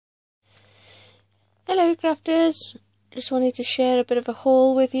Hello crafters, just wanted to share a bit of a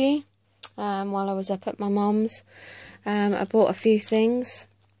haul with you while I was up at my mum's. I bought a few things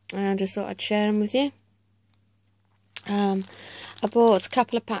and I just thought I'd share them with you. I bought a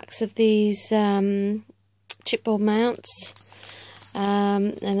couple of packs of these chipboard mounts,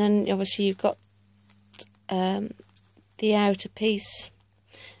 and then obviously you've got the outer piece,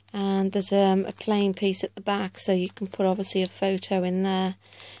 and there's a plain piece at the back, so you can put obviously a photo in there,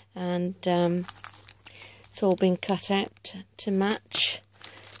 and it's all been cut out to match.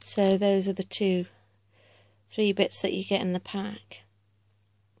 So those are the three bits that you get in the pack,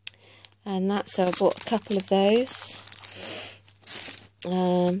 and so I bought a couple of those.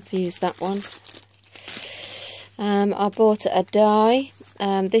 I've used that one. I bought a die.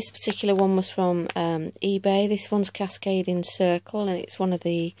 This particular one was from eBay. This one's Cascading Circle, and it's one of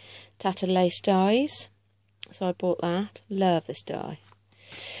the tattered lace dies. So I bought that. Love this die.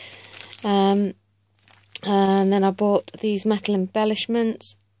 And then I bought these metal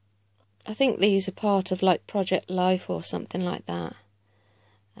embellishments. I think these are part of like Project Life or something like that.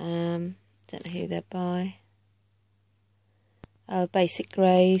 Don't know who they're by. Oh, Basic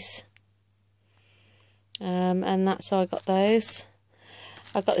Greys. And that's how I got those.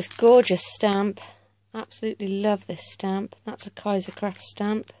 I got this gorgeous stamp. Absolutely love this stamp. That's a Kaisercraft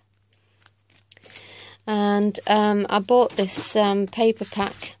stamp. And I bought this paper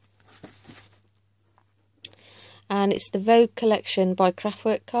pack. And it's the Vogue collection by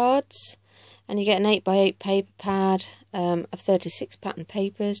Craftwork Cards. And you get an 8x8 paper pad of 36 pattern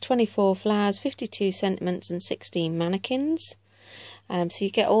papers, 24 flowers, 52 sentiments and 16 mannequins. So you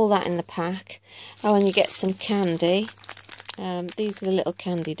get all that in the pack. Oh, and you get some candy. These are the little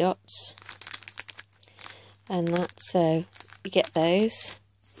candy dots. And so you get those.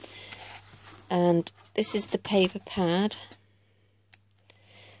 And this is the paper pad.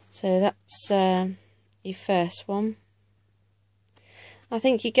 So that's your first one. I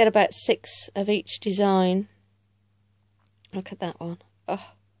think you get about 6 of each design. Look at that one.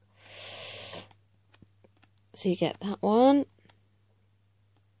 Oh. So you get that one.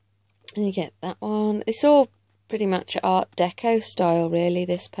 And you get that one. It's all pretty much Art Deco style, really,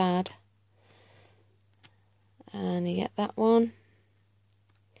 this pad. And you get that one.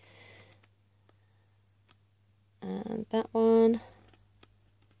 And that one.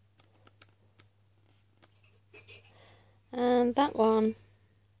 And that one.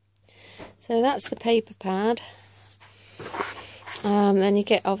 So that's the paper pad. Then you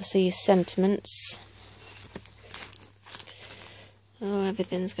get obviously your sentiments. Oh,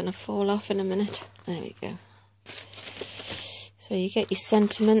 everything's going to fall off in a minute. There we go. So you get your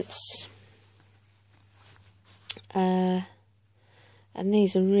sentiments. And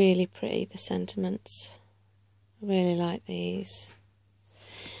these are really pretty, the sentiments. I really like these.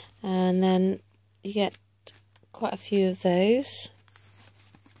 And then you get quite a few of those.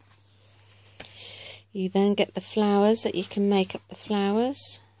 You then get the flowers that you can make up the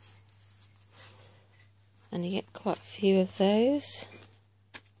flowers. And you get quite a few of those.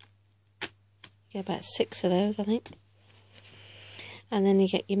 You get about 6 of those, I think. And then you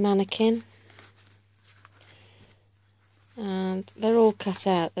get your mannequin. And they're all cut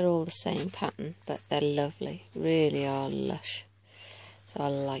out, they're all the same pattern, but they're lovely, really are lush. So I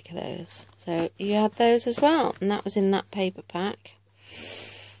like those. So you had those as well, and that was in that paper pack.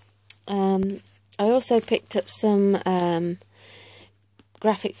 I also picked up some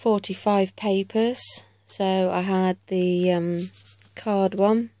graphic 45 papers. So I had the card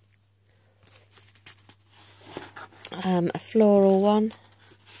one, a floral one,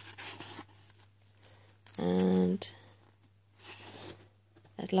 and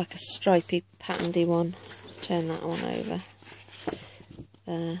like a stripy patterny one. Let's turn that one over.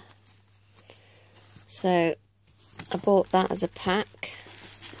 There. So I bought that as a pack.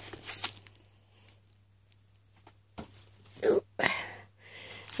 Ooh.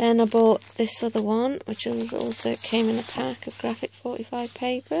 Then I bought this other one, which also came in a pack of graphic 45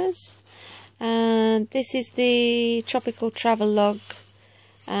 papers. And this is the Tropical Travelogue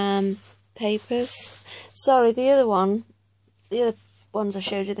papers. Sorry, the other ones I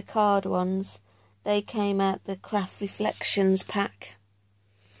showed you, the card ones, they came out the Craft Reflections pack.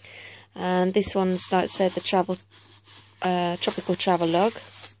 And this one's, like I said, the Tropical Travelogue.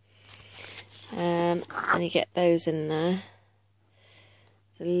 And you get those in there.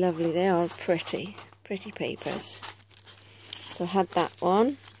 They're lovely, they are pretty papers. So I had that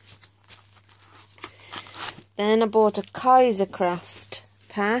one. Then I bought a Kaisercraft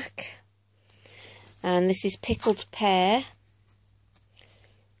pack. And this is Pickled Pear.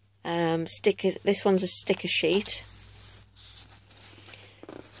 Stickers. This one's a sticker sheet.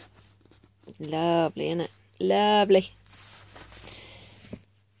 Lovely, isn't it? Lovely.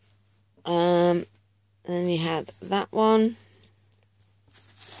 Then you had that one.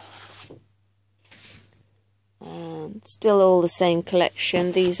 Still all the same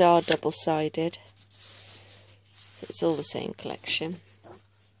collection. These are double-sided, so it's all the same collection.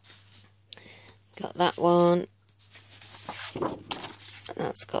 Got that one, and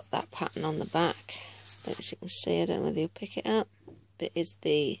that's got that pattern on the back. But as you can see, I don't know whether you'll pick it up, but it is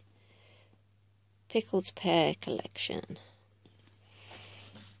the Pickled Pear collection.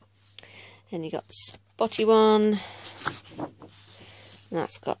 And you got the spotty one, and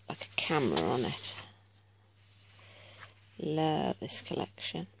that's got like a camera on it. Love this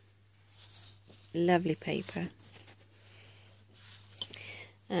collection. Lovely paper.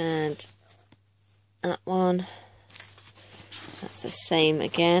 And that one, that's the same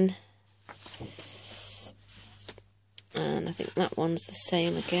again. And I think that one's the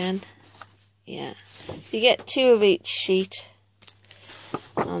same again. Yeah. So you get 2 of each sheet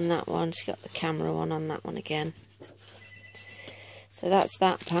on that one. So you got the camera one on that one again. So that's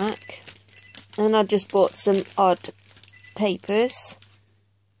that pack. And I just bought some odd papers.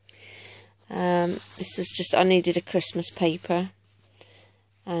 This was just, I needed a Christmas paper,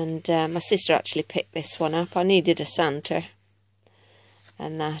 and my sister actually picked this one up. I needed a Santa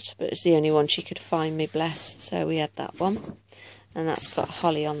and that, but it's the only one she could find me, bless. So we had that one, and that's got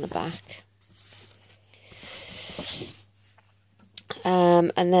holly on the back.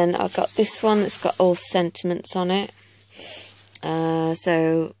 And then I got this one that's got all sentiments on it.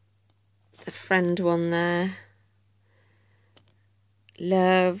 So the friend one there.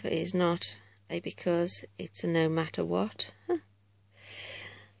 Love is not a because, it's a no matter what.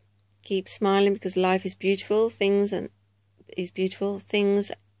 Keep smiling because life is beautiful. Things is beautiful.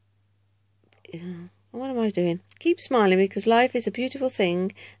 Things. What am I doing? Keep smiling because life is a beautiful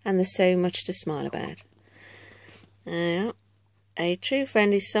thing, and there's so much to smile about. A true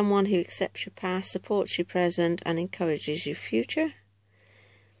friend is someone who accepts your past, supports your present, and encourages your future.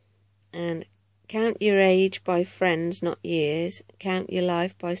 And count your age by friends, not years. Count your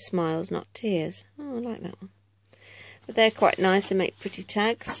life by smiles, not tears. Oh, I like that one. But they're quite nice. They make pretty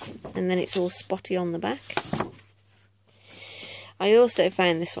tags. And then it's all spotty on the back. I also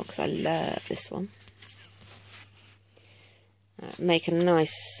found this one because I love this one. Make a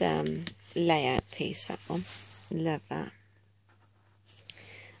nice layout piece, that one. Love that.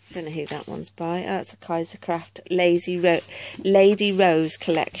 I don't know who that one's by. Oh, it's a Kaisercraft Lady Rose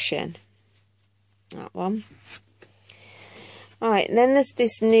collection. That one. Right, and then there's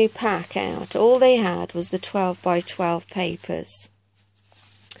this new pack out. All they had was the 12 by 12 papers.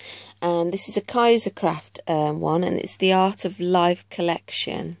 And this is a Kaisercraft one, and it's the Art of Life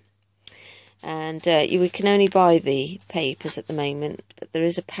collection. And we can only buy the papers at the moment, but there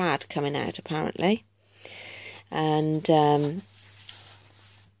is a pad coming out apparently. And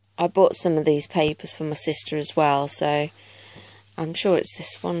I bought some of these papers for my sister as well, so I'm sure it's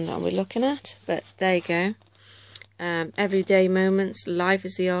this one that we're looking at, but there you go. Everyday moments. Life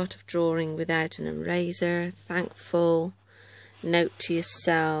is the art of drawing without an eraser. Thankful. Note to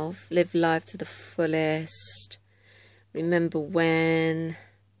yourself. Live life to the fullest. Remember when.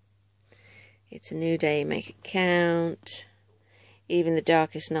 It's a new day. Make it count. Even the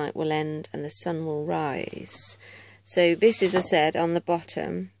darkest night will end and the sun will rise. So this is, I said, on the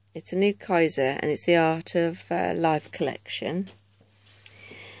bottom. It's a new Kaiser, and it's the Art of Life collection.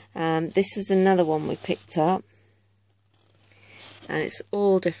 This was another one we picked up, and it's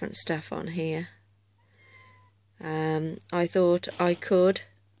all different stuff on here. I thought I could,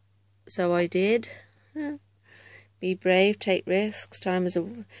 so I did. Be brave, take risks. Time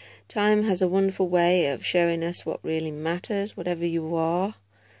has a wonderful way of showing us what really matters. Whatever you are,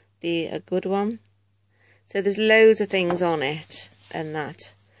 be a good one. So there's loads of things on it, and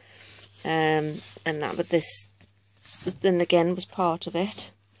that, but this, then again, was part of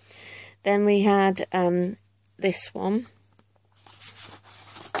it. Then we had this one,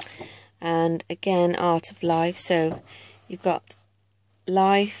 and again, Art of Life. So you've got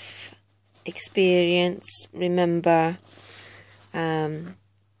life, experience, remember,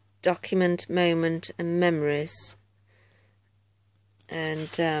 document, moment, and memories. And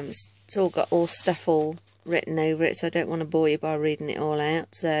it's all got all stuff all written over it, so I don't want to bore you by reading it all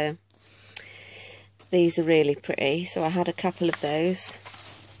out. So these are really pretty, so I had a couple of those.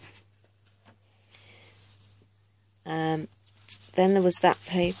 Then there was that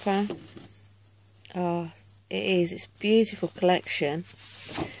paper. Oh, it's a beautiful collection,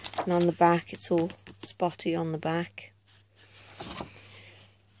 and on the back it's all spotty on the back.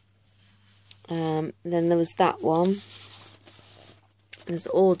 Then there was that one. There's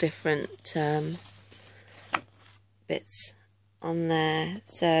all different bits on there,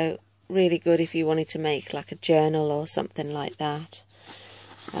 so really good if you wanted to make like a journal or something like that.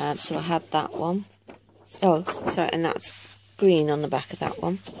 So I had that one. Oh, sorry, and that's green on the back of that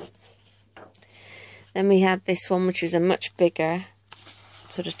one. Then we had this one, which was a much bigger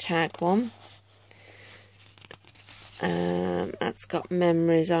sort of tag one. That's got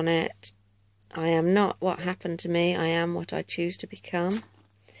memories on it. I am not what happened to me, I am what I choose to become.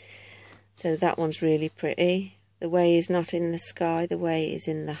 So that one's really pretty. The way is not in the sky, the way is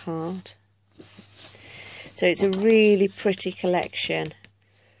in the heart. So it's a really pretty collection.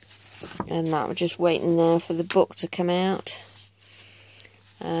 And that, we're just waiting there for the book to come out.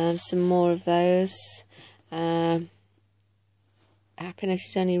 Some more of those. Happiness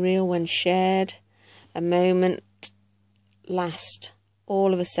is only real when shared. A moment lasts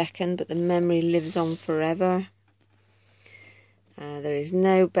all of a second, but the memory lives on forever. There is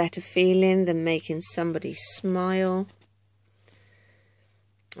no better feeling than making somebody smile.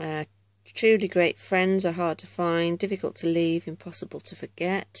 Truly great friends are hard to find, difficult to leave, impossible to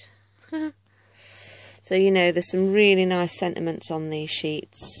forget. So, you know, there's some really nice sentiments on these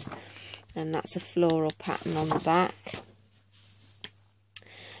sheets. And that's a floral pattern on the back.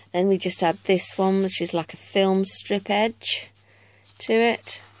 Then we just had this one, which is like a film strip edge to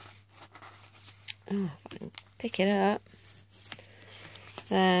it. Oh, if I can pick it up.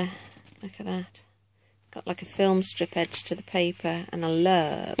 There, look at that. Got like a film strip edge to the paper, and I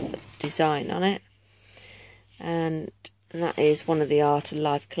love the design on it. And that is one of the Art of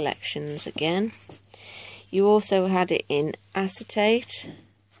Life collections again. You also had it in acetate,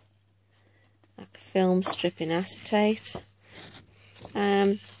 like a film strip in acetate.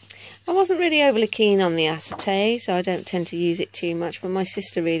 I wasn't really overly keen on the acetate, so I don't tend to use it too much, but my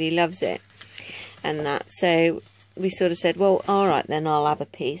sister really loves it and that, so we sort of said, well, alright then, I'll have a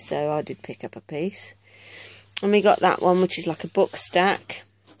piece. So I did pick up a piece, and we got that one, which is like a book stack.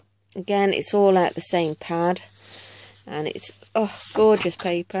 Again, it's all out the same pad, and it's gorgeous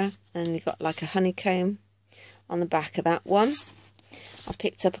paper. And you've got like a honeycomb on the back of that one. I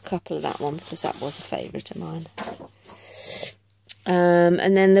picked up a couple of that one because that was a favourite of mine.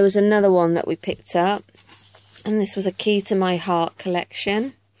 And then there was another one that we picked up, and this was a Key to My Heart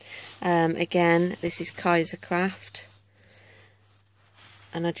collection. Again, this is Kaisercraft,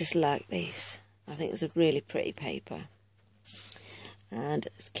 and I just like these. I think it was a really pretty paper. And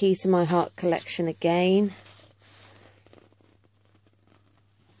Key to My Heart collection again,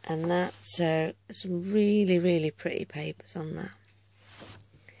 and that, so some really pretty papers on that.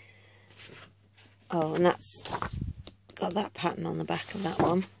 Oh, and that's got that pattern on the back of that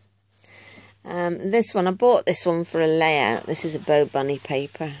one. This one, I bought this one for a layout. This is a Bow Bunny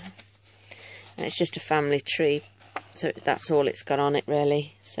paper, and it's just a family tree, so that's all it's got on it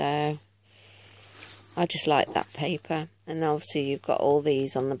really. So I just like that paper, and obviously you've got all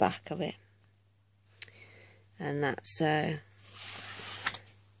these on the back of it, and that's I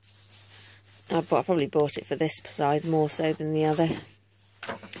probably bought it for this side more so than the other.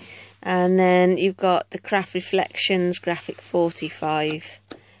 And then you've got the Craft Reflections Graphic 45,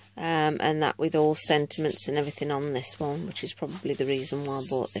 and that with all sentiments and everything on this one, which is probably the reason why I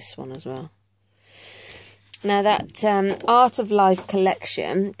bought this one as well. Now that Art of Life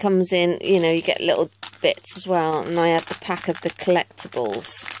collection comes in, you know, you get little bits as well, and I had the pack of the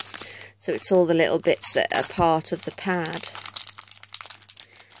collectibles, so it's all the little bits that are part of the pad.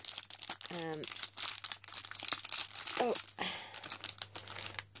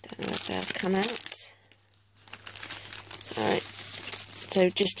 Don't know if they'll come out. Alright, so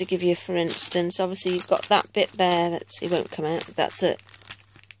just to give you, for instance, obviously you've got that bit there, it won't come out, that's a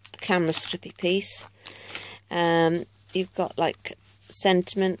camera strippy piece. You've got like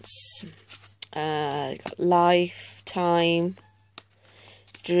sentiments, you've got life, time,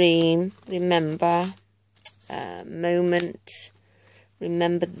 dream, remember, moment,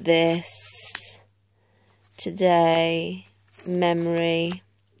 remember this, today, memory,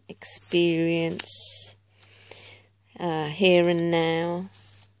 experience, here and now.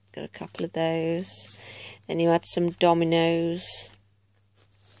 Got a couple of those. Then you had some dominoes.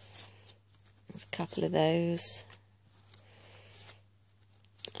 There's a couple of those.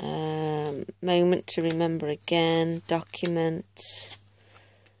 Moment to remember again, document,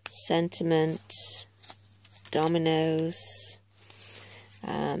 sentiment, dominoes,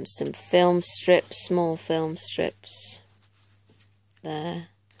 some film strips, small film strips there,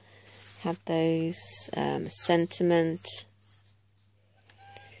 had those, sentiment,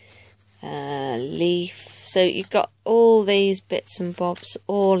 leaf. So you've got all these bits and bobs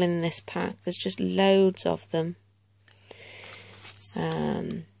all in this pack. There's just loads of them.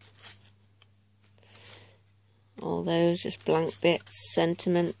 All those just blank bits,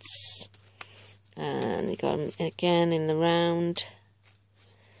 sentiments, and you got them again in the round.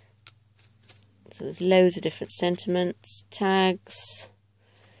 So there's loads of different sentiments, tags,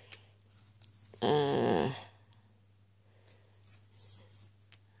 loads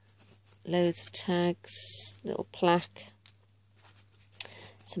of tags, little plaque,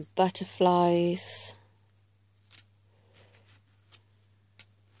 some butterflies.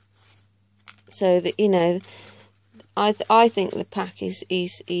 So that, you know, I think the pack is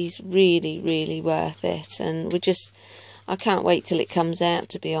really, really worth it, and I can't wait till it comes out,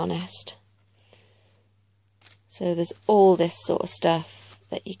 to be honest. So there's all this sort of stuff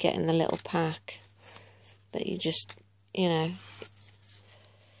that you get in the little pack that you just, you know,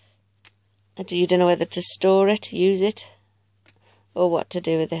 you don't know whether to store it, use it, or what to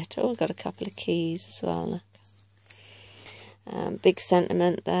do with it. Oh, we've got a couple of keys as well, look. Big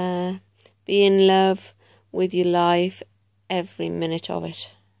sentiment there. Be in love with your life, every minute of it.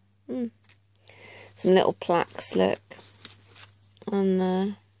 Some little plaques, look, on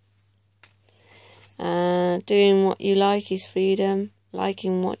there. Doing what you like is freedom.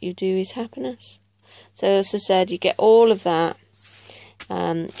 Liking what you do is happiness. So, as I said, you get all of that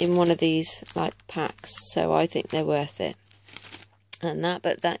in one of these like packs. So I think they're worth it. And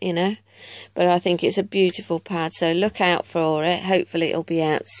that, you know, but I think it's a beautiful pad, so look out for it. Hopefully it'll be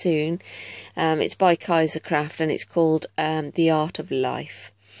out soon. It's by Kaisercraft, and it's called The Art of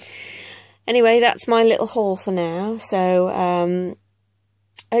Life. Anyway, that's my little haul for now, so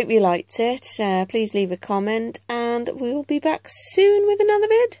hope you liked it. Please leave a comment, and we'll be back soon with another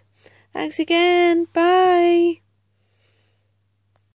vid. Thanks again, bye.